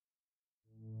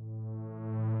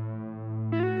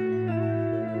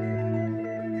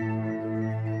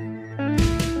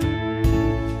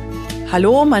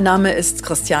Hallo, mein Name ist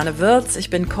Christiane Wirz. Ich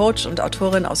bin Coach und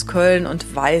Autorin aus Köln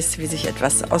und weiß, wie sich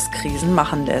etwas aus Krisen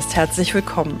machen lässt. Herzlich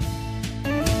willkommen.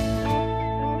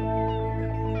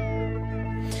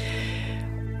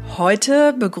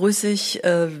 Heute begrüße ich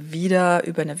wieder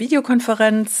über eine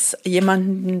Videokonferenz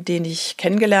jemanden, den ich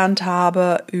kennengelernt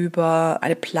habe über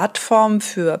eine Plattform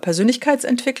für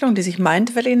Persönlichkeitsentwicklung, die sich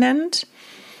Mindvalley nennt.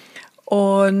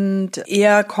 Und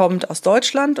er kommt aus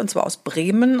Deutschland, und zwar aus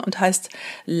Bremen, und heißt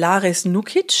Laris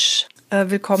Nukic.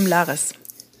 Willkommen, Laris.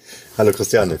 Hallo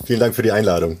Christiane, vielen Dank für die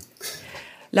Einladung.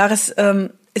 Laris,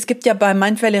 es gibt ja bei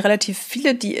Mindvalley relativ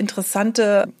viele, die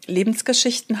interessante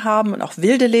Lebensgeschichten haben und auch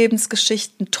wilde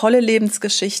Lebensgeschichten, tolle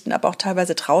Lebensgeschichten, aber auch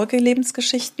teilweise traurige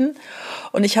Lebensgeschichten.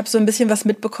 Und ich habe so ein bisschen was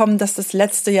mitbekommen, dass das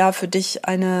letzte Jahr für dich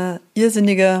eine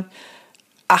irrsinnige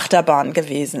Achterbahn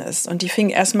gewesen ist. Und die fing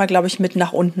erstmal, glaube ich, mit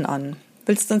nach unten an.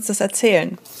 Willst du uns das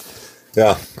erzählen?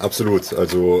 Ja, absolut.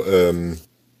 Also,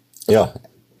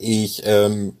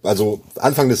 also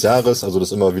Anfang des Jahres, also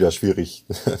das ist immer wieder schwierig,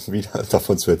 wieder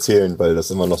davon zu erzählen, weil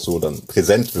das immer noch so dann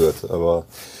präsent wird. Aber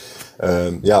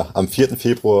am 4.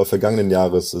 Februar vergangenen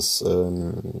Jahres ist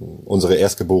unsere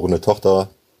erstgeborene Tochter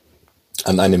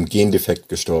an einem Gendefekt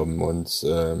gestorben. Und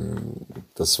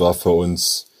das war für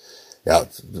uns, ja,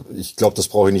 ich glaube, das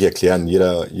brauche ich nicht erklären.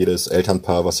 Jedes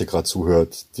Elternpaar, was hier gerade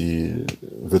zuhört, die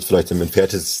wird vielleicht im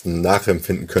entferntesten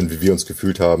nachempfinden können, wie wir uns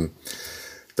gefühlt haben,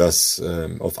 dass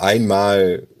auf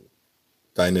einmal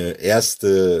deine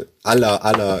erste,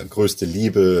 allergrößte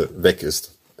Liebe weg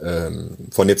ist.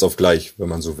 Von jetzt auf gleich, wenn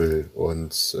man so will.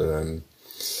 Und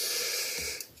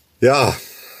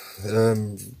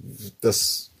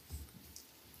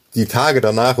die Tage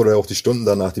danach oder auch die Stunden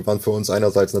danach, die waren für uns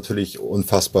einerseits natürlich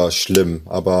unfassbar schlimm,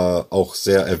 aber auch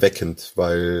sehr erweckend,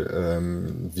 weil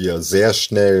wir sehr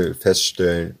schnell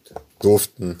feststellen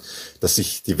durften, dass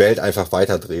sich die Welt einfach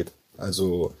weiterdreht.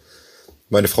 Also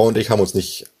meine Frau und ich haben uns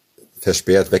nicht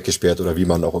versperrt, weggesperrt oder wie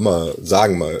man auch immer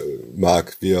sagen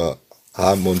mag. Wir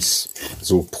haben uns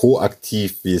so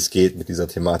proaktiv, wie es geht, mit dieser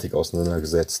Thematik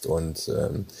auseinandergesetzt und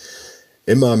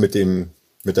immer mit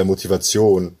der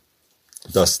Motivation,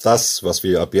 dass das, was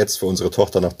wir ab jetzt für unsere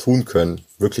Tochter noch tun können,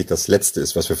 wirklich das Letzte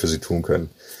ist, was wir für sie tun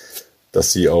können.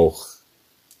 Dass sie auch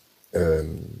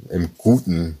im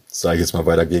Guten, sage ich jetzt mal,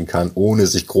 weitergehen kann, ohne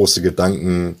sich große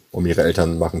Gedanken um ihre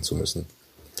Eltern machen zu müssen.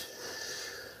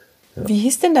 Ja. Wie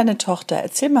hieß denn deine Tochter?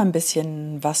 Erzähl mal ein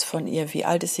bisschen was von ihr. Wie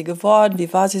alt ist sie geworden?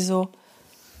 Wie war sie so?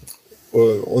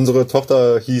 Unsere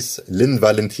Tochter hieß Lynn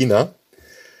Valentina.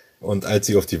 Und als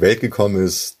sie auf die Welt gekommen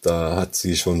ist, da hat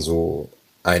sie schon so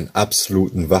einen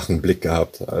absoluten wachen Blick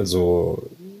gehabt. Also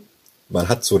man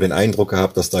hat so den Eindruck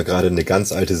gehabt, dass da gerade eine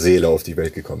ganz alte Seele auf die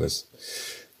Welt gekommen ist.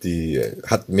 Die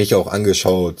hat mich auch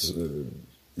angeschaut.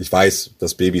 Ich weiß,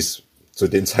 dass Babys zu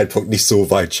dem Zeitpunkt nicht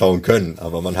so weit schauen können,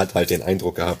 aber man hat halt den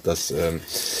Eindruck gehabt, dass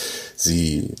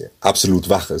sie absolut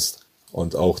wach ist.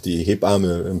 Und auch die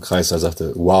Hebamme im Kreis da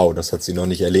sagte, wow, das hat sie noch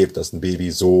nicht erlebt, dass ein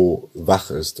Baby so wach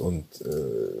ist und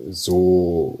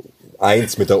so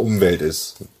eins mit der Umwelt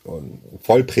ist und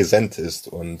voll präsent ist.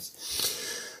 Und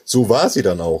so war sie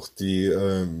dann auch. Die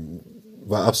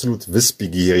war absolut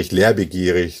wissbegierig,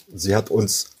 lehrbegierig. Sie hat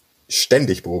uns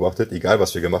ständig beobachtet, egal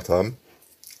was wir gemacht haben,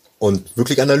 und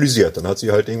wirklich analysiert. Dann hat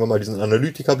sie halt irgendwann mal diesen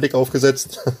Analytikerblick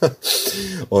aufgesetzt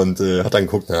und hat dann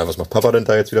geguckt, was macht Papa denn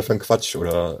da jetzt wieder für einen Quatsch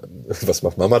oder was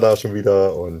macht Mama da schon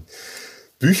wieder? Und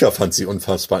Bücher fand sie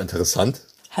unfassbar interessant.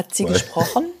 Hat sie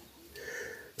gesprochen?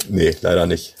 Nee, leider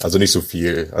nicht. Also nicht so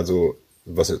viel.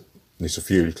 Nicht so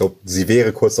viel. Ich glaube, sie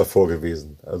wäre kurz davor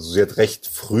gewesen. Also sie hat recht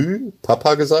früh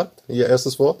Papa gesagt, ihr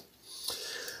erstes Wort.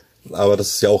 Aber das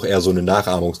ist ja auch eher so eine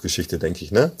Nachahmungsgeschichte, denke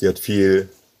ich, ne? Die hat viel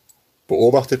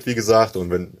beobachtet, wie gesagt. Und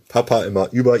wenn Papa immer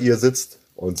über ihr sitzt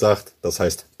und sagt, das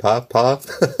heißt Papa,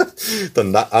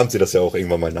 dann ahmt sie das ja auch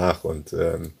irgendwann mal nach. Und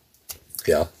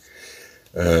sie hat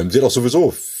auch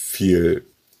sowieso viel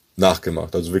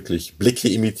nachgemacht. Also wirklich Blicke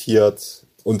imitiert,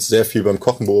 uns sehr viel beim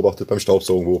Kochen beobachtet, beim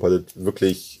Staubsaugen beobachtet.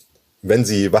 Wirklich, wenn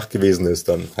sie wach gewesen ist,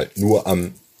 dann halt nur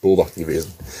am Beobachten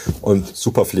gewesen. Und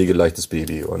super pflegeleichtes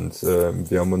Baby. Und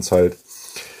wir haben uns halt,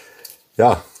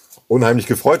 unheimlich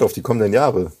gefreut auf die kommenden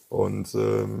Jahre. Und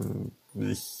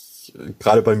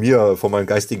gerade bei mir, vor meinem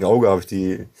geistigen Auge, habe ich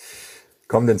die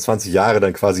kommenden 20 Jahre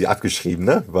dann quasi abgeschrieben,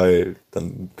 ne? Weil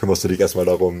dann kümmerst du dich erstmal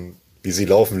darum, wie sie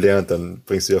laufen lernt, dann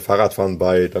bringst du ihr Fahrradfahren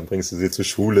bei, dann bringst du sie zur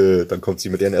Schule, dann kommt sie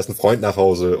mit ihrem ersten Freund nach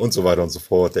Hause und so weiter und so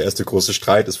fort. Der erste große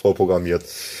Streit ist vorprogrammiert.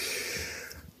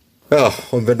 Ja,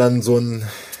 und wenn dann so ein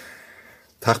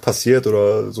Tag passiert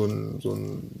oder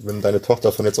wenn deine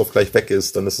Tochter von jetzt auf gleich weg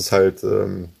ist, dann ist es halt,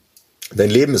 dein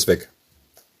Leben ist weg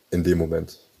in dem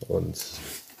Moment. Und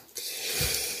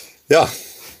ja,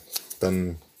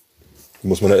 dann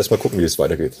muss man dann erstmal gucken, wie es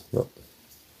weitergeht. Ja.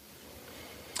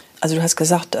 Also du hast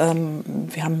gesagt,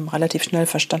 wir haben relativ schnell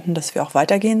verstanden, dass wir auch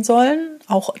weitergehen sollen,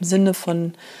 auch im Sinne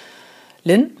von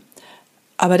Lynn.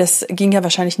 Aber das ging ja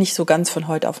wahrscheinlich nicht so ganz von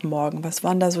heute auf morgen. Was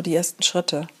waren da so die ersten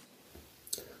Schritte?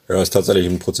 Ja, es ist tatsächlich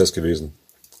ein Prozess gewesen.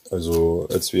 Also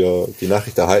als wir die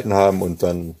Nachricht erhalten haben und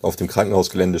dann auf dem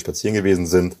Krankenhausgelände spazieren gewesen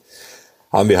sind,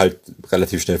 haben wir halt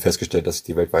relativ schnell festgestellt, dass sich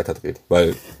die Welt weiterdreht.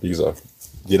 Weil, wie gesagt,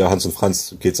 jeder Hans und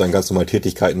Franz geht seinen ganz normalen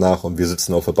Tätigkeiten nach und wir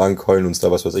sitzen auf der Bank, heulen uns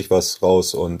da was weiß ich was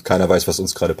raus und keiner weiß, was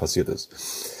uns gerade passiert ist.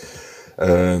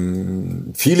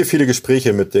 Viele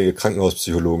Gespräche mit den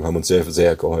Krankenhauspsychologen haben uns sehr,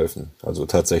 sehr geholfen. Also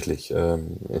tatsächlich.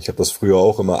 Ich habe das früher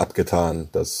auch immer abgetan.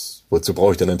 Wozu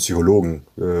brauche ich denn einen Psychologen?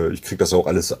 Ich kriege das auch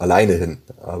alles alleine hin.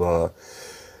 Aber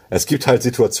es gibt halt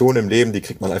Situationen im Leben, die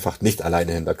kriegt man einfach nicht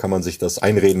alleine hin. Da kann man sich das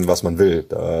einreden, was man will.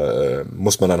 Da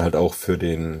muss man dann halt auch für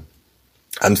den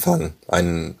Anfang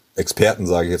einen Experten,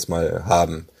 sage ich jetzt mal,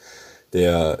 haben,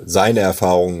 der seine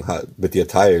Erfahrungen mit dir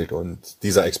teilt. Und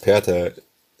dieser Experte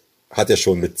hat ja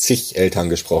schon mit zig Eltern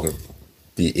gesprochen,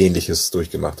 die Ähnliches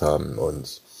durchgemacht haben.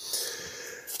 Und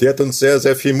der hat uns sehr,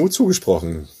 sehr viel Mut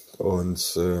zugesprochen.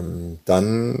 Und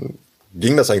dann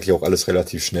ging das eigentlich auch alles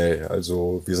relativ schnell.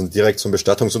 Also wir sind direkt zum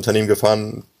Bestattungsunternehmen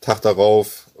gefahren, Tag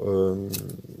darauf.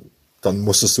 Dann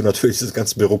musstest du natürlich diesen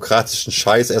ganzen bürokratischen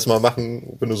Scheiß erstmal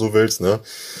machen, wenn du so willst, ne?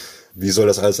 Wie soll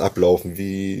das alles ablaufen?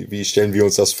 Wie stellen wir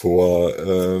uns das vor?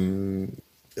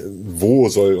 Wo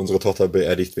soll unsere Tochter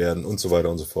beerdigt werden und so weiter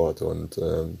und so fort. Und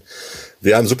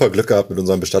wir haben super Glück gehabt mit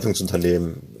unserem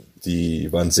Bestattungsunternehmen.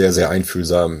 Die waren sehr, sehr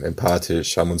einfühlsam,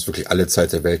 empathisch, haben uns wirklich alle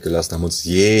Zeit der Welt gelassen, haben uns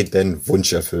jeden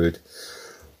Wunsch erfüllt.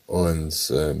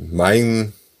 Und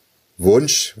mein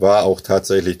Wunsch war auch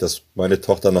tatsächlich, dass meine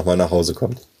Tochter nochmal nach Hause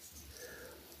kommt.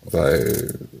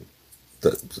 Weil,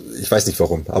 ich weiß nicht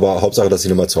warum, aber Hauptsache, dass sie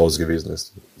nochmal zu Hause gewesen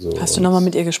ist. So, hast du nochmal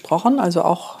mit ihr gesprochen? Also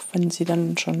auch, wenn sie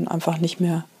dann schon einfach nicht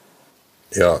mehr...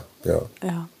 Ja. Ja.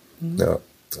 Ja,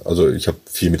 also ich habe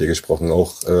viel mit ihr gesprochen,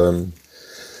 auch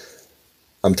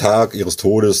am Tag ihres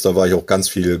Todes, da war ich auch ganz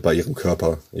viel bei ihrem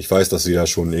Körper. Ich weiß, dass sie ja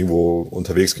schon irgendwo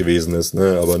unterwegs gewesen ist,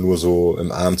 ne, aber nur so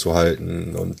im Arm zu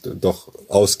halten und doch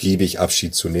ausgiebig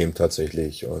Abschied zu nehmen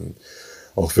tatsächlich und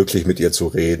auch wirklich mit ihr zu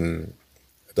reden,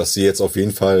 dass sie jetzt auf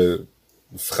jeden Fall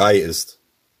frei ist,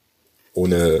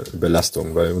 ohne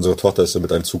Belastung, weil unsere Tochter ist ja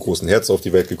mit einem zu großen Herz auf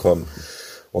die Welt gekommen.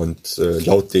 Und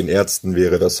laut den Ärzten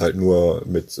wäre das halt nur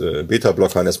mit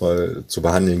Beta-Blockern erstmal zu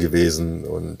behandeln gewesen.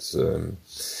 Und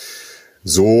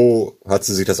so hat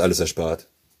sie sich das alles erspart.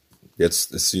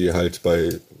 Jetzt ist sie halt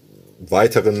bei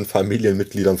weiteren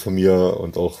Familienmitgliedern von mir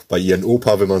und auch bei ihren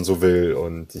Opa, wenn man so will.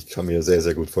 Und ich kann mir sehr,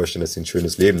 sehr gut vorstellen, dass sie ein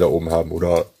schönes Leben da oben haben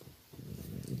oder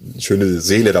eine schöne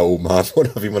Seele da oben haben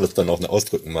oder wie man das dann auch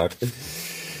ausdrücken mag.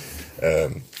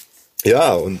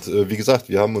 Ja, und wie gesagt,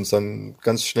 wir haben uns dann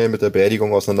ganz schnell mit der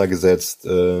Beerdigung auseinandergesetzt.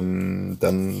 Dann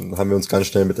haben wir uns ganz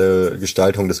schnell mit der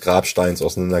Gestaltung des Grabsteins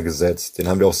auseinandergesetzt. Den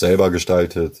haben wir auch selber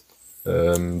gestaltet.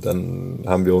 Dann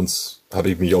habe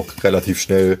ich mich auch relativ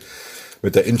schnell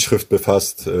mit der Inschrift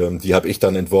befasst. Die habe ich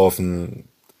dann entworfen.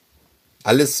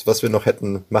 Alles, was wir noch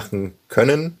hätten machen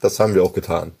können, das haben wir auch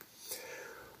getan.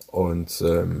 Und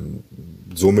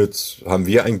somit haben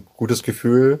wir ein gutes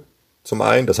Gefühl. Zum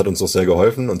einen, das hat uns auch sehr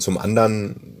geholfen und zum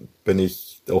anderen bin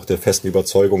ich auch der festen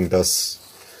Überzeugung, dass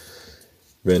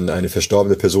wenn eine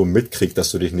verstorbene Person mitkriegt,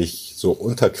 dass du dich nicht so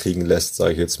unterkriegen lässt,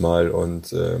 sage ich jetzt mal,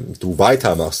 und du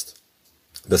weitermachst,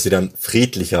 dass sie dann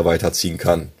friedlicher weiterziehen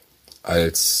kann,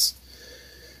 als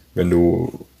wenn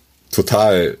du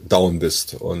total down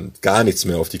bist und gar nichts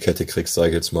mehr auf die Kette kriegst, sage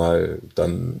ich jetzt mal,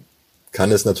 dann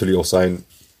kann es natürlich auch sein,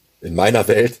 in meiner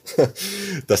Welt,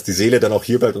 dass die Seele dann auch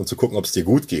hier bleibt, um zu gucken, ob es dir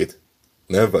gut geht.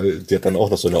 Ne, weil die hat dann auch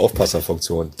noch so eine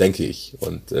Aufpasserfunktion, denke ich.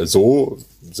 Und so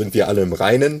sind wir alle im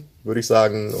Reinen, würde ich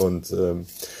sagen. Und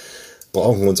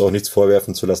brauchen uns auch nichts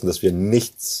vorwerfen zu lassen, dass wir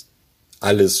nichts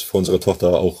alles für unsere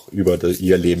Tochter auch über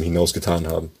ihr Leben hinaus getan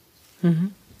haben.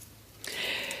 Mhm.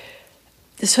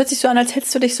 Es hört sich so an, als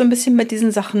hättest du dich so ein bisschen mit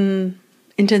diesen Sachen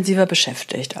intensiver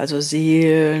beschäftigt. Also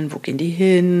Seelen, wo gehen die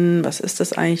hin? Was ist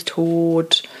das eigentlich,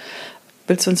 Tod?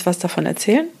 Willst du uns was davon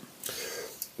erzählen?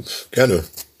 Gerne.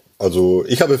 Also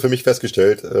ich habe für mich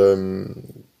festgestellt,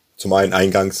 zum einen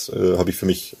eingangs habe ich für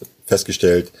mich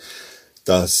festgestellt,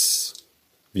 dass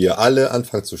wir alle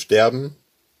anfangen zu sterben,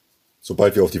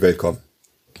 sobald wir auf die Welt kommen.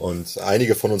 Und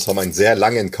einige von uns haben einen sehr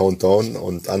langen Countdown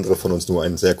und andere von uns nur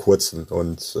einen sehr kurzen.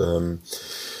 Und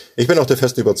ich bin auch der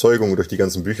festen Überzeugung durch die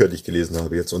ganzen Bücher, die ich gelesen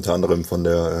habe, jetzt unter anderem von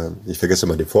der, ich vergesse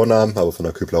immer den Vornamen, aber von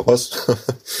der Kübler-Ross,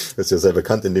 ist ja sehr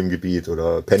bekannt in dem Gebiet,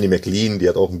 oder Penny McLean, die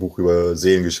hat auch ein Buch über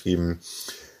Seelen geschrieben.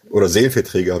 Oder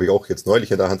Seelenverträge habe ich auch jetzt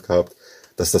neulich in der Hand gehabt.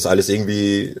 dass das alles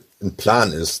irgendwie ein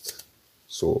Plan ist.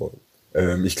 So,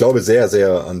 ich glaube sehr,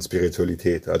 sehr an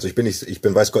Spiritualität. Also ich bin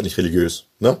weiß Gott nicht religiös,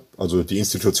 ne? Also die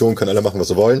Institutionen können alle machen, was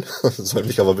sie wollen, sollen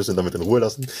mich aber ein bisschen damit in Ruhe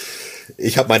lassen.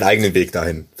 Ich habe meinen eigenen Weg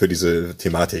dahin für diese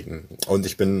Thematiken. Und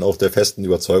ich bin auch der festen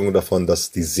Überzeugung davon,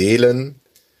 dass die Seelen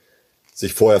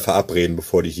sich vorher verabreden,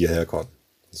 bevor die hierher kommen.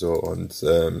 So, und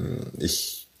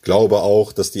ich glaube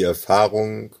auch, dass die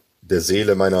Erfahrung der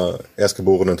Seele meiner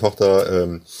erstgeborenen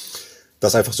Tochter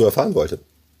das einfach so erfahren wollte.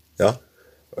 Ja.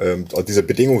 Und diese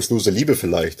bedingungslose Liebe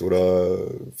vielleicht, oder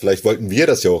vielleicht wollten wir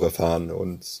das ja auch erfahren.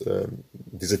 Und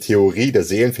diese Theorie der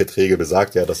Seelenverträge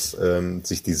besagt ja, dass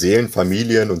sich die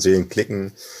Seelenfamilien und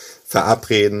Seelenklicken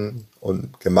verabreden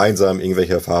und gemeinsam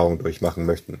irgendwelche Erfahrungen durchmachen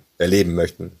möchten, erleben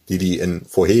möchten, die in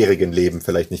vorherigen Leben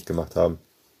vielleicht nicht gemacht haben.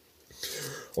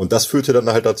 Und das führte dann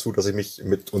halt dazu, dass ich mich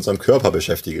mit unserem Körper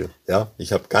beschäftige. Ja,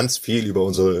 ich habe ganz viel über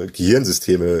unsere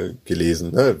Gehirnsysteme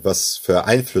gelesen, ne? Was für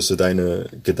Einflüsse deine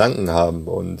Gedanken haben.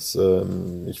 Und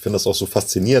ich finde das auch so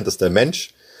faszinierend, dass der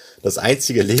Mensch das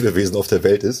einzige Lebewesen auf der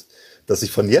Welt ist, das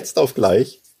sich von jetzt auf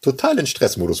gleich total in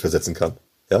Stressmodus versetzen kann.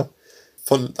 Ja,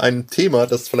 von einem Thema,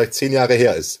 das vielleicht 10 Jahre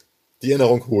her ist. Die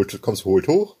Erinnerung kommst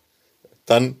hoch,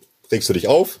 dann regst du dich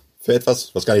auf für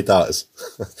etwas, was gar nicht da ist.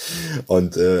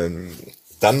 Und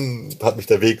dann hat mich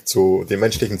der Weg zu den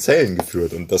menschlichen Zellen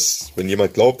geführt. Und wenn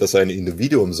jemand glaubt, dass er ein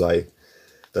Individuum sei,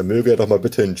 dann möge er doch mal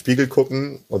bitte in den Spiegel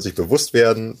gucken und sich bewusst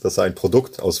werden, dass er ein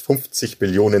Produkt aus 50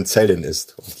 Billionen Zellen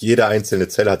ist. Und jede einzelne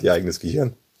Zelle hat ihr eigenes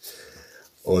Gehirn.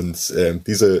 Und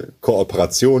diese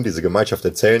Kooperation, diese Gemeinschaft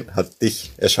der Zellen hat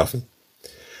dich erschaffen.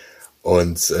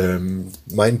 Und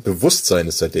mein Bewusstsein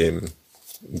ist seitdem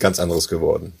ein ganz anderes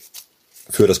geworden.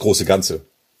 Für das große Ganze.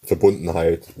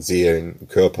 Verbundenheit, Seelen,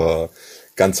 Körper,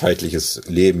 ganzheitliches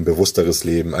Leben, bewussteres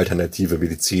Leben, alternative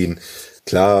Medizin.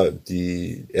 Klar,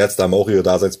 die Ärzte haben auch ihre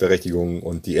Daseinsberechtigung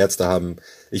und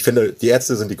ich finde, die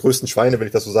Ärzte sind die größten Schweine, wenn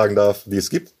ich das so sagen darf, die es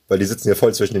gibt, weil die sitzen ja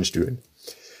voll zwischen den Stühlen.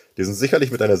 Die sind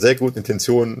sicherlich mit einer sehr guten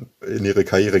Intention in ihre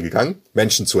Karriere gegangen,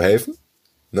 Menschen zu helfen,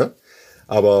 ne?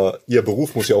 Aber ihr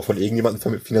Beruf muss ja auch von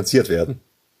irgendjemandem finanziert werden,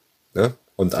 ne?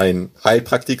 Und ein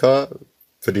Heilpraktiker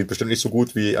verdient bestimmt nicht so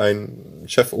gut wie ein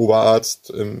Chefoberarzt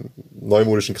im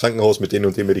neumodischen Krankenhaus mit den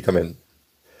und den Medikamenten.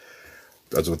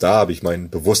 Also da habe ich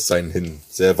mein Bewusstsein hin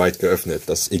sehr weit geöffnet,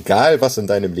 dass egal was in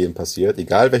deinem Leben passiert,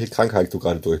 egal welche Krankheit du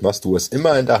gerade durchmachst, du es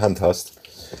immer in der Hand hast,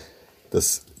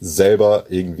 das selber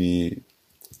irgendwie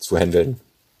zu handeln.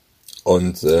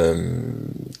 Und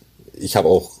ich habe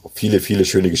auch viele, viele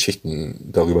schöne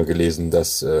Geschichten darüber gelesen,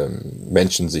 dass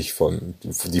Menschen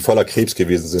die voller Krebs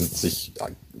gewesen sind, sich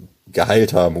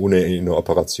geheilt haben ohne eine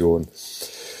Operation,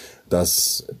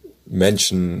 dass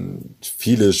Menschen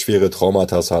viele schwere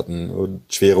Traumata hatten und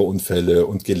schwere Unfälle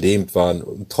und gelähmt waren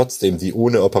und trotzdem die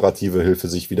ohne operative Hilfe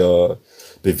sich wieder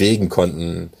bewegen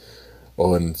konnten.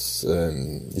 Und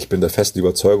ich bin der festen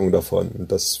Überzeugung davon,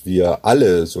 dass wir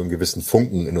alle so einen gewissen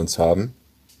Funken in uns haben.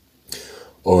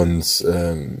 Und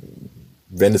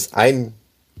wenn es ein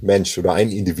Mensch oder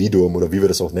ein Individuum oder wie wir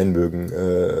das auch nennen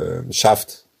mögen,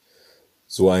 schafft,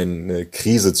 so eine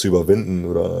Krise zu überwinden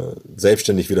oder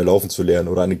selbstständig wieder laufen zu lernen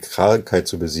oder eine Krankheit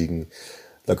zu besiegen,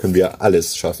 dann können wir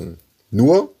alles schaffen.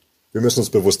 Nur, wir müssen uns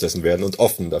bewusst dessen werden und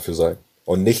offen dafür sein.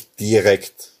 Und nicht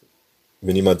direkt,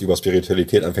 wenn jemand über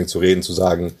Spiritualität anfängt zu reden, zu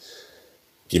sagen,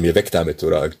 geh mir weg damit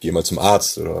oder geh mal zum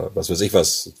Arzt oder was weiß ich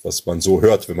was man so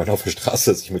hört, wenn man auf der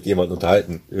Straße sich mit jemandem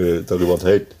darüber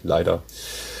unterhält, leider.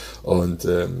 Und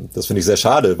das finde ich sehr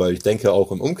schade, weil ich denke,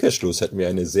 auch im Umkehrschluss hätten wir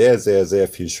eine sehr, sehr, sehr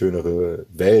viel schönere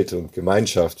Welt und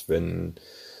Gemeinschaft, wenn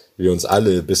wir uns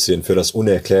alle ein bisschen für das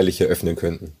Unerklärliche öffnen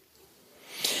könnten.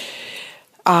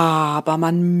 Aber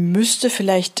man müsste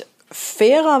vielleicht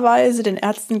fairerweise den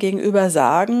Ärzten gegenüber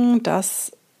sagen,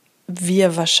 dass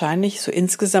wir wahrscheinlich so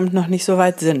insgesamt noch nicht so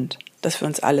weit sind, dass wir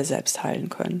uns alle selbst heilen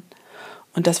können.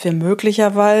 Und dass wir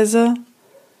möglicherweise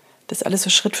das alles so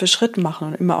Schritt für Schritt machen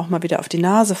und immer auch mal wieder auf die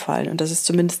Nase fallen. Und dass es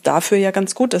zumindest dafür ja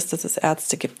ganz gut ist, dass es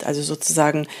Ärzte gibt. Also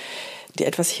sozusagen die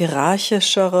etwas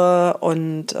hierarchischere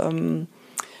und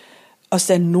aus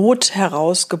der Not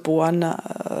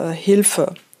herausgeborene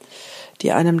Hilfe,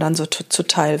 die einem dann so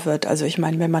zuteil wird. Also ich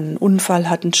meine, wenn man einen Unfall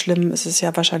hat, einen schlimmen, ist es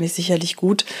ja wahrscheinlich sicherlich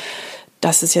gut,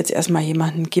 dass es jetzt erstmal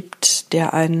jemanden gibt,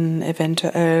 der einen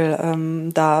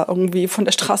eventuell da irgendwie von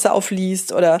der Straße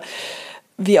aufliest oder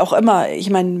wie auch immer. Ich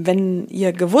meine, wenn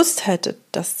ihr gewusst hättet,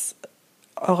 dass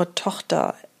eure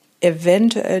Tochter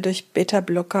eventuell durch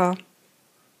Beta-Blocker,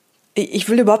 ich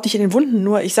will überhaupt nicht in den Wunden,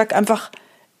 nur ich sag einfach,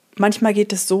 manchmal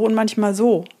geht es so und manchmal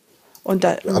so. Und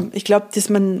da, ich glaube,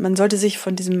 man sollte sich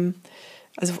von diesem,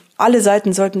 also alle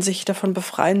Seiten sollten sich davon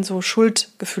befreien, so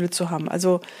Schuldgefühle zu haben.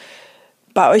 Also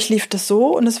bei euch lief das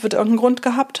so und es wird irgendeinen Grund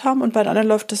gehabt haben und bei den anderen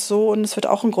läuft es so und es wird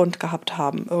auch einen Grund gehabt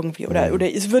haben irgendwie. Oder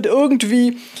es wird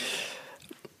irgendwie,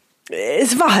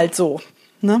 es war halt so.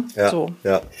 Ne? Ja, so.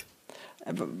 ja.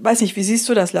 Weiß nicht, wie siehst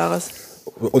du das, Laris?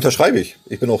 Unterschreibe ich.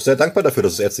 Ich bin auch sehr dankbar dafür,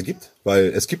 dass es Ärzte gibt, weil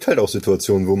es gibt halt auch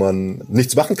Situationen, wo man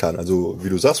nichts machen kann. Also wie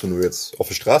du sagst, wenn du jetzt auf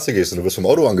die Straße gehst und du wirst vom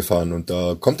Auto angefahren und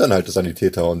da kommt dann halt der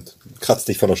Sanitäter und kratzt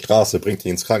dich von der Straße, bringt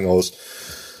dich ins Krankenhaus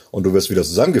und du wirst wieder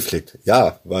zusammengeflickt.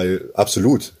 Ja, weil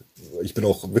absolut. Ich bin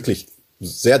auch wirklich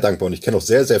sehr dankbar und ich kenne auch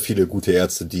sehr, sehr viele gute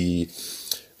Ärzte, die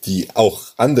auch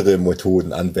andere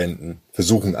Methoden anwenden,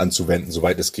 versuchen anzuwenden,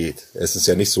 soweit es geht. Es ist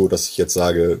ja nicht so, dass ich jetzt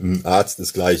sage, ein Arzt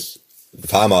ist gleich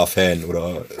Pharma-Fan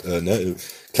oder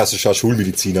klassischer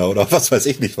Schulmediziner oder was weiß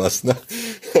ich nicht was, ne?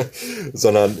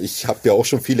 Sondern ich habe ja auch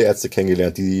schon viele Ärzte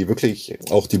kennengelernt, die wirklich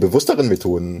auch die bewussteren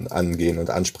Methoden angehen und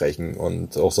ansprechen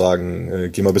und auch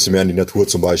sagen, geh mal ein bisschen mehr in die Natur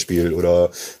zum Beispiel oder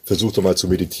versuch doch mal zu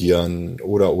meditieren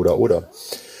oder.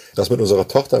 Das mit unserer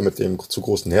Tochter, mit dem zu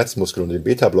großen Herzmuskel und den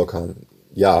Beta-Blockern,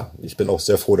 ja, ich bin auch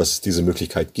sehr froh, dass es diese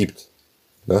Möglichkeit gibt,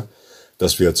 ne?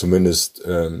 Dass wir zumindest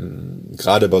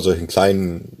gerade bei solchen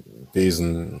kleinen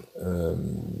Wesen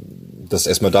das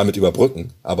erstmal damit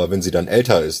überbrücken. Aber wenn sie dann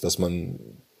älter ist, dass man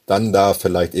dann da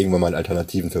vielleicht irgendwann mal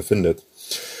Alternativen für findet.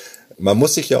 Man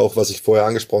muss sich ja auch, was ich vorher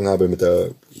angesprochen habe, mit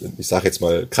der, ich sage jetzt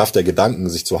mal, Kraft der Gedanken,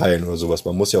 sich zu heilen oder sowas,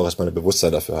 man muss ja auch erstmal ein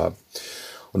Bewusstsein dafür haben.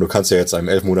 Und du kannst ja jetzt einem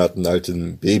 11 Monaten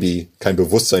alten Baby kein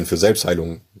Bewusstsein für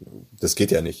Selbstheilung, das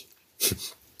geht ja nicht.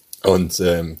 Und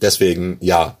deswegen,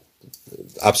 ja,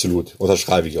 absolut,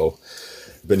 unterschreibe ich auch.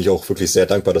 Bin ich auch wirklich sehr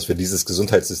dankbar, dass wir dieses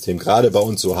Gesundheitssystem gerade bei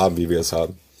uns so haben, wie wir es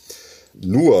haben.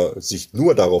 Sich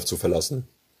nur darauf zu verlassen,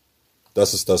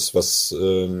 das ist das, was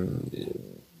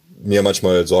mir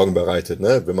manchmal Sorgen bereitet,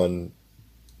 ne? Wenn man,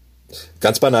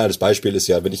 ganz banales Beispiel ist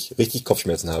ja, wenn ich richtig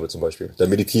Kopfschmerzen habe zum Beispiel, dann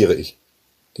meditiere ich,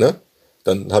 ne?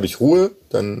 Dann habe ich Ruhe,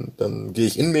 dann gehe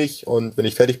ich in mich und wenn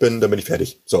ich fertig bin, dann bin ich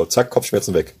fertig. So, zack,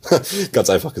 Kopfschmerzen weg. Ganz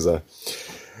einfach gesagt.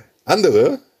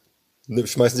 Andere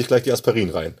schmeißen sich gleich die Aspirin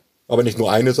rein. Aber nicht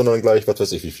nur eine, sondern gleich, was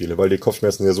weiß ich wie viele, weil die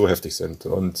Kopfschmerzen ja so heftig sind.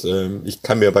 Und ich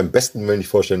kann mir beim besten Willen nicht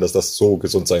vorstellen, dass das so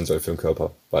gesund sein soll für den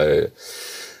Körper. Weil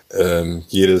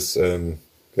jedes, wie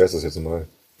heißt das jetzt nochmal?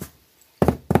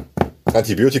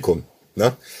 Antibiotikum,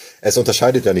 ne? Es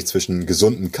unterscheidet ja nicht zwischen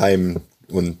gesunden Keimen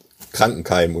und kranken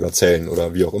Keimen oder Zellen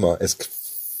oder wie auch immer. Es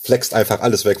flext einfach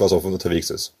alles weg, was auf uns unterwegs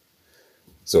ist.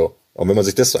 So. Und wenn man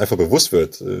sich das einfach bewusst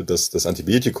wird, dass das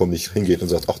Antibiotikum nicht hingeht und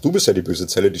sagt, ach, du bist ja die böse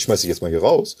Zelle, die schmeiß ich jetzt mal hier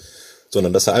raus,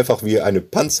 sondern dass er einfach wie eine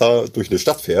Panzer durch eine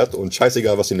Stadt fährt und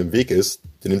scheißegal, was in dem Weg ist,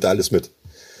 der nimmt er alles mit.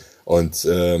 Und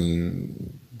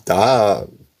da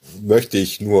möchte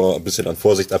ich nur ein bisschen an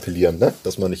Vorsicht appellieren, ne?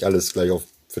 Dass man nicht alles gleich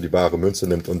für die bare Münze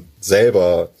nimmt und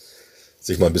selber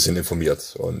sich mal ein bisschen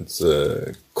informiert und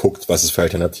guckt, was es für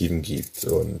Alternativen gibt.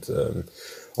 Und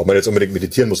ob man jetzt unbedingt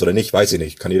meditieren muss oder nicht, weiß ich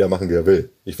nicht. Kann jeder machen, wie er will.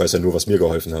 Ich weiß ja nur, was mir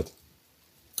geholfen hat.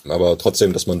 Aber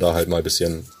trotzdem, dass man da halt mal ein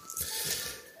bisschen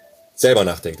selber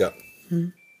nachdenkt, ja.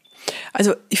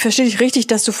 Also ich verstehe dich richtig,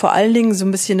 dass du vor allen Dingen so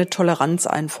ein bisschen eine Toleranz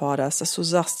einforderst, dass du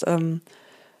sagst,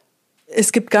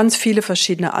 es gibt ganz viele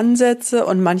verschiedene Ansätze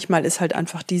und manchmal ist halt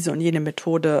einfach diese und jene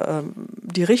Methode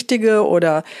die richtige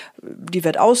oder die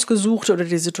wird ausgesucht oder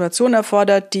die Situation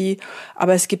erfordert die,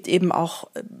 aber es gibt eben auch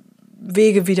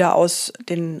Wege wieder aus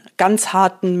den ganz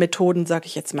harten Methoden, sage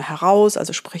ich jetzt mal, heraus,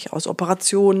 also sprich aus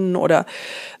Operationen oder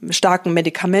starken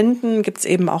Medikamenten, gibt es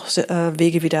eben auch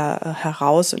Wege wieder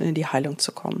heraus und in die Heilung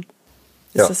zu kommen.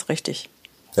 Ist das richtig?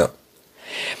 Ja.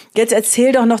 Jetzt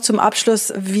erzähl doch noch zum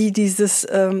Abschluss, wie dieses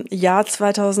Jahr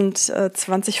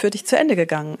 2020 für dich zu Ende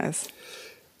gegangen ist.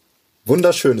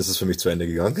 Wunderschön ist es für mich zu Ende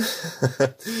gegangen.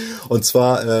 Und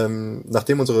zwar,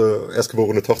 nachdem unsere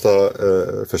erstgeborene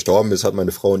Tochter verstorben ist, hat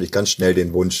meine Frau und ich ganz schnell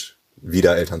den Wunsch,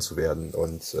 wieder Eltern zu werden.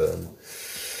 Und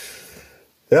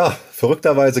ja,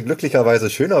 verrückterweise,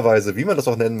 glücklicherweise, schönerweise, wie man das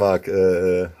auch nennen mag,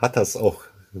 hat das auch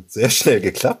sehr schnell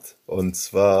geklappt. Und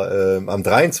zwar am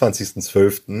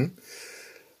 23.12.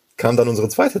 kam dann unsere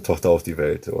zweite Tochter auf die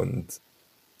Welt und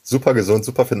super gesund,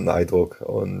 super fit und Eindruck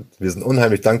und wir sind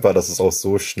unheimlich dankbar, dass es auch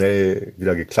so schnell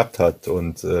wieder geklappt hat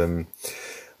und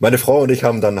meine Frau und ich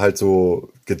haben dann halt so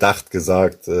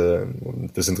gesagt und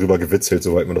ein bisschen drüber gewitzelt,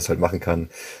 soweit man das halt machen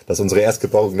kann, dass unsere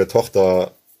erstgeborene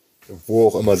Tochter, wo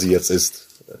auch immer sie jetzt ist,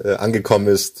 angekommen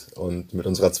ist und mit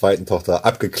unserer zweiten Tochter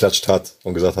abgeklatscht hat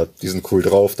und gesagt hat, die sind cool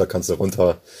drauf, da kannst du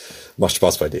runter, macht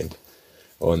Spaß bei denen.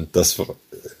 Und das war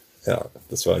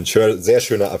ein sehr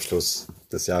schöner Abschluss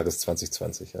des Jahres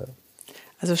 2020. Ja.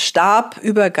 Also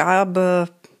Stabübergabe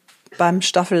beim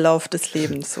Staffellauf des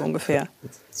Lebens, so ungefähr.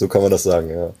 So kann man das sagen,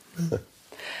 ja.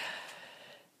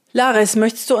 Laris,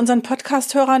 möchtest du unseren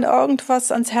Podcast-Hörern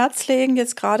irgendwas ans Herz legen?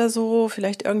 Jetzt gerade so,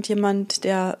 vielleicht irgendjemand,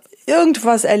 der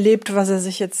irgendwas erlebt, was er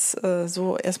sich jetzt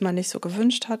so erstmal nicht so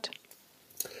gewünscht hat?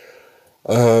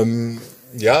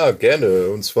 Ja, gerne.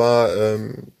 Und zwar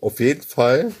auf jeden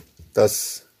Fall,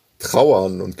 dass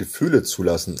Trauern und Gefühle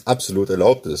zulassen absolut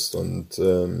erlaubt ist. Und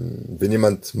wenn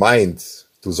jemand meint,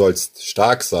 du sollst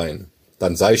stark sein,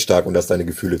 dann sei stark und lass deine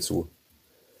Gefühle zu.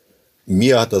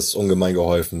 Mir hat das ungemein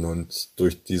geholfen und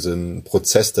durch diesen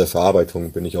Prozess der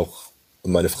Verarbeitung bin ich auch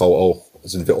und meine Frau auch,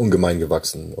 sind wir ungemein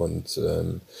gewachsen. Und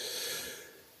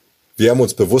wir haben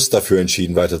uns bewusst dafür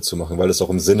entschieden, weiterzumachen, weil es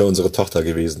auch im Sinne unserer Tochter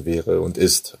gewesen wäre und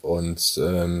ist. Und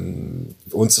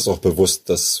uns ist auch bewusst,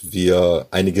 dass wir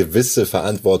eine gewisse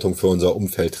Verantwortung für unser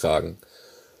Umfeld tragen.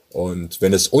 Und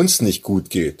wenn es uns nicht gut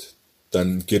geht,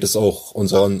 dann geht es auch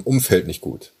unserem Umfeld nicht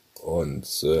gut.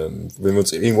 Und wenn wir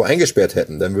uns irgendwo eingesperrt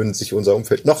hätten, dann würden sich unser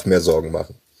Umfeld noch mehr Sorgen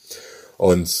machen.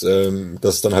 Und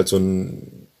das ist dann halt so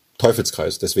ein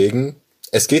Teufelskreis. Deswegen,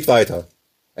 es geht weiter.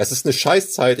 Es ist eine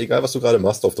Scheißzeit, egal was du gerade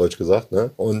machst, auf Deutsch gesagt,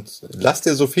 ne? Und lass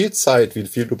dir so viel Zeit, wie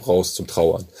viel du brauchst zum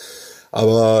Trauern.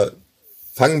 Aber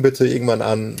fang bitte irgendwann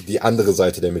an, die andere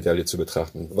Seite der Medaille zu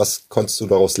betrachten. Was konntest du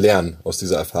daraus lernen, aus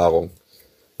dieser Erfahrung?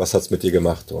 Was hat's mit dir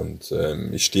gemacht? Und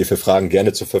ich stehe für Fragen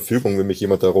gerne zur Verfügung, wenn mich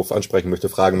jemand darauf ansprechen möchte,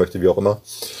 fragen möchte, wie auch immer.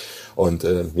 Und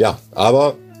ja,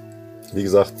 aber wie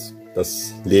gesagt,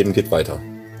 das Leben geht weiter.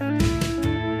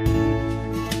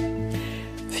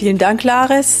 Vielen Dank,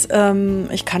 Laris.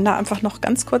 Ich kann da einfach noch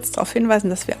ganz kurz darauf hinweisen,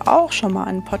 dass wir auch schon mal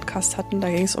einen Podcast hatten. Da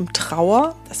ging es um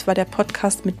Trauer. Das war der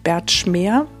Podcast mit Bert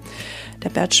Schmeer. Der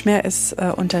Bert Schmeer ist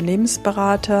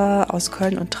Unternehmensberater aus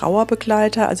Köln und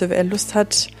Trauerbegleiter. Also wer Lust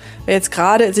hat, wer jetzt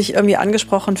gerade sich irgendwie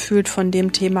angesprochen fühlt von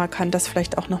dem Thema, kann das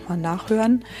vielleicht auch nochmal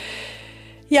nachhören.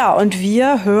 Ja, und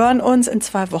wir hören uns in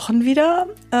 2 Wochen wieder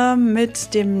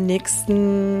mit dem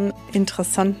nächsten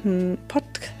interessanten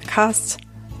Podcast-Gast,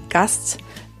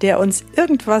 der uns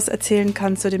irgendwas erzählen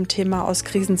kann zu dem Thema Aus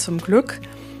Krisen zum Glück.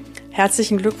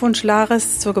 Herzlichen Glückwunsch,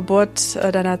 Laris, zur Geburt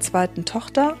deiner 2.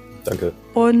 Tochter. Danke.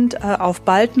 Und auf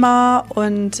bald mal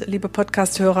und liebe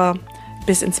Podcast-Hörer,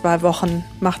 bis in 2 Wochen.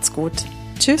 Macht's gut.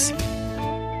 Tschüss.